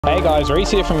Hey guys,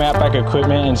 Reece here from Outback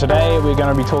Equipment, and today we're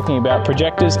going to be talking about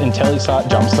Projecta's Intelli-Start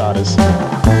jump starters.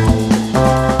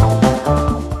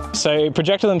 So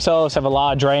Projecta themselves have a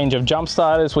large range of jump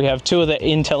starters. We have two of the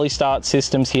Intelli-Start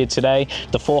systems here today,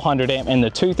 the 400 amp and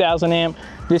the 2000 amp.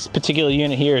 This particular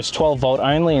unit here is 12 volt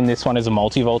only, and this one is a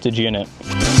multi-voltage unit.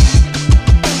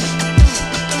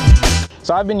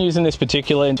 So I've been using this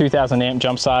particular 2000 amp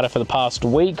jump starter for the past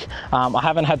week. I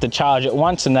haven't had to charge it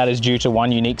once, and that is due to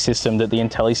one unique system that the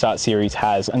Intelli-Start series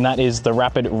has, and that is the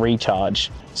rapid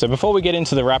recharge. So before we get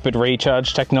into the rapid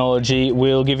recharge technology,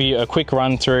 we'll give you a quick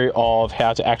run through of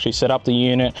how to actually set up the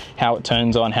unit, how it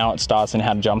turns on, how it starts, and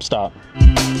how to jump start.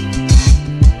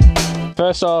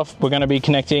 First off, we're going to be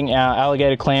connecting our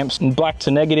alligator clamps, black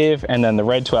to negative and then the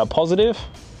red to our positive.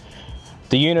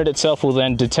 The unit itself will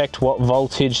then detect what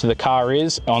voltage the car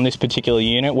is on this particular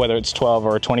unit, whether it's 12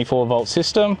 or a 24 volt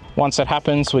system. Once that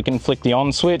happens, we can flick the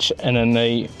on switch and then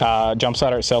the jump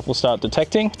starter itself will start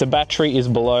detecting. If the battery is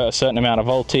below a certain amount of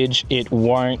voltage, it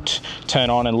won't turn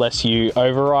on unless you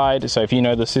override. So if you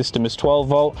know the system is 12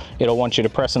 volt, it'll want you to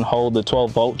press and hold the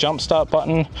 12 volt jump start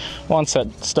button. Once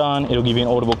that's done, it'll give you an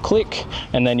audible click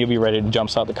and then you'll be ready to jump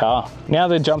start the car. Now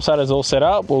the jump starter is all set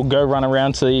up, we'll go run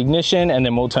around to the ignition and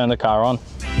then we'll turn the car on.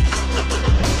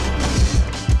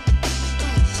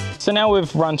 So now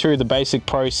we've run through the basic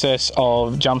process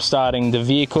of jump starting the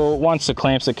vehicle. Once the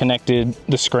clamps are connected,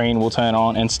 the screen will turn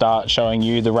on and start showing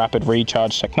you the rapid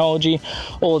recharge technology.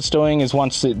 All it's doing is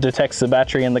once it detects the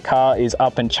battery in the car is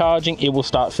up and charging, it will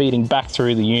start feeding back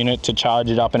through the unit to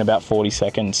charge it up in about 40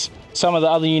 seconds. Some of the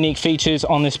other unique features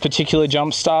on this particular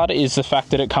jump starter is the fact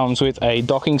that it comes with a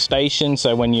docking station.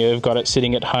 So when you've got it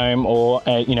sitting at home or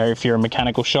if you're a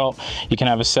mechanical shop, you can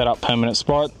have a set up permanent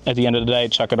spot. At the end of the day,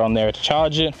 chuck it on there to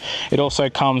charge it. It also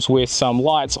comes with some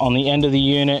lights on the end of the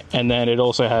unit, and then it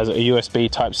also has a USB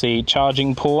Type-C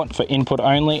charging port for input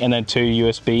only, and then two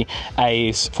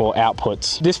USB-A's for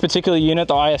outputs. This particular unit,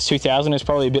 the IS2000, is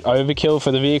probably a bit overkill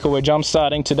for the vehicle we're jump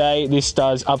starting today. This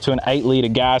does up to an 8-litre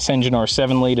gas engine or a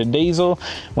 7-litre diesel.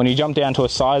 When you jump down to a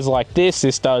size like this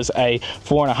does a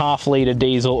 4.5-litre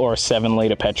diesel or a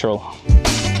 7-litre petrol.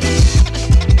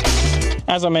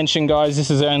 As I mentioned, guys, this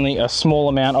is only a small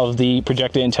amount of the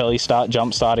Projecta Intelli-Start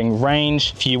jump starting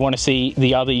range. If you want to see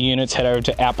the other units, head over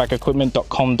to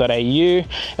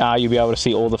outbackequipment.com.au. You'll be able to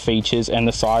see all the features and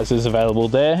the sizes available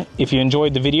there. If you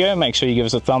enjoyed the video, make sure you give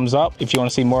us a thumbs up. If you want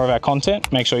to see more of our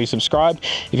content, make sure you subscribe.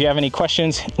 If you have any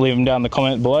questions, leave them down in the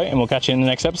comment below, and we'll catch you in the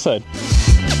next episode.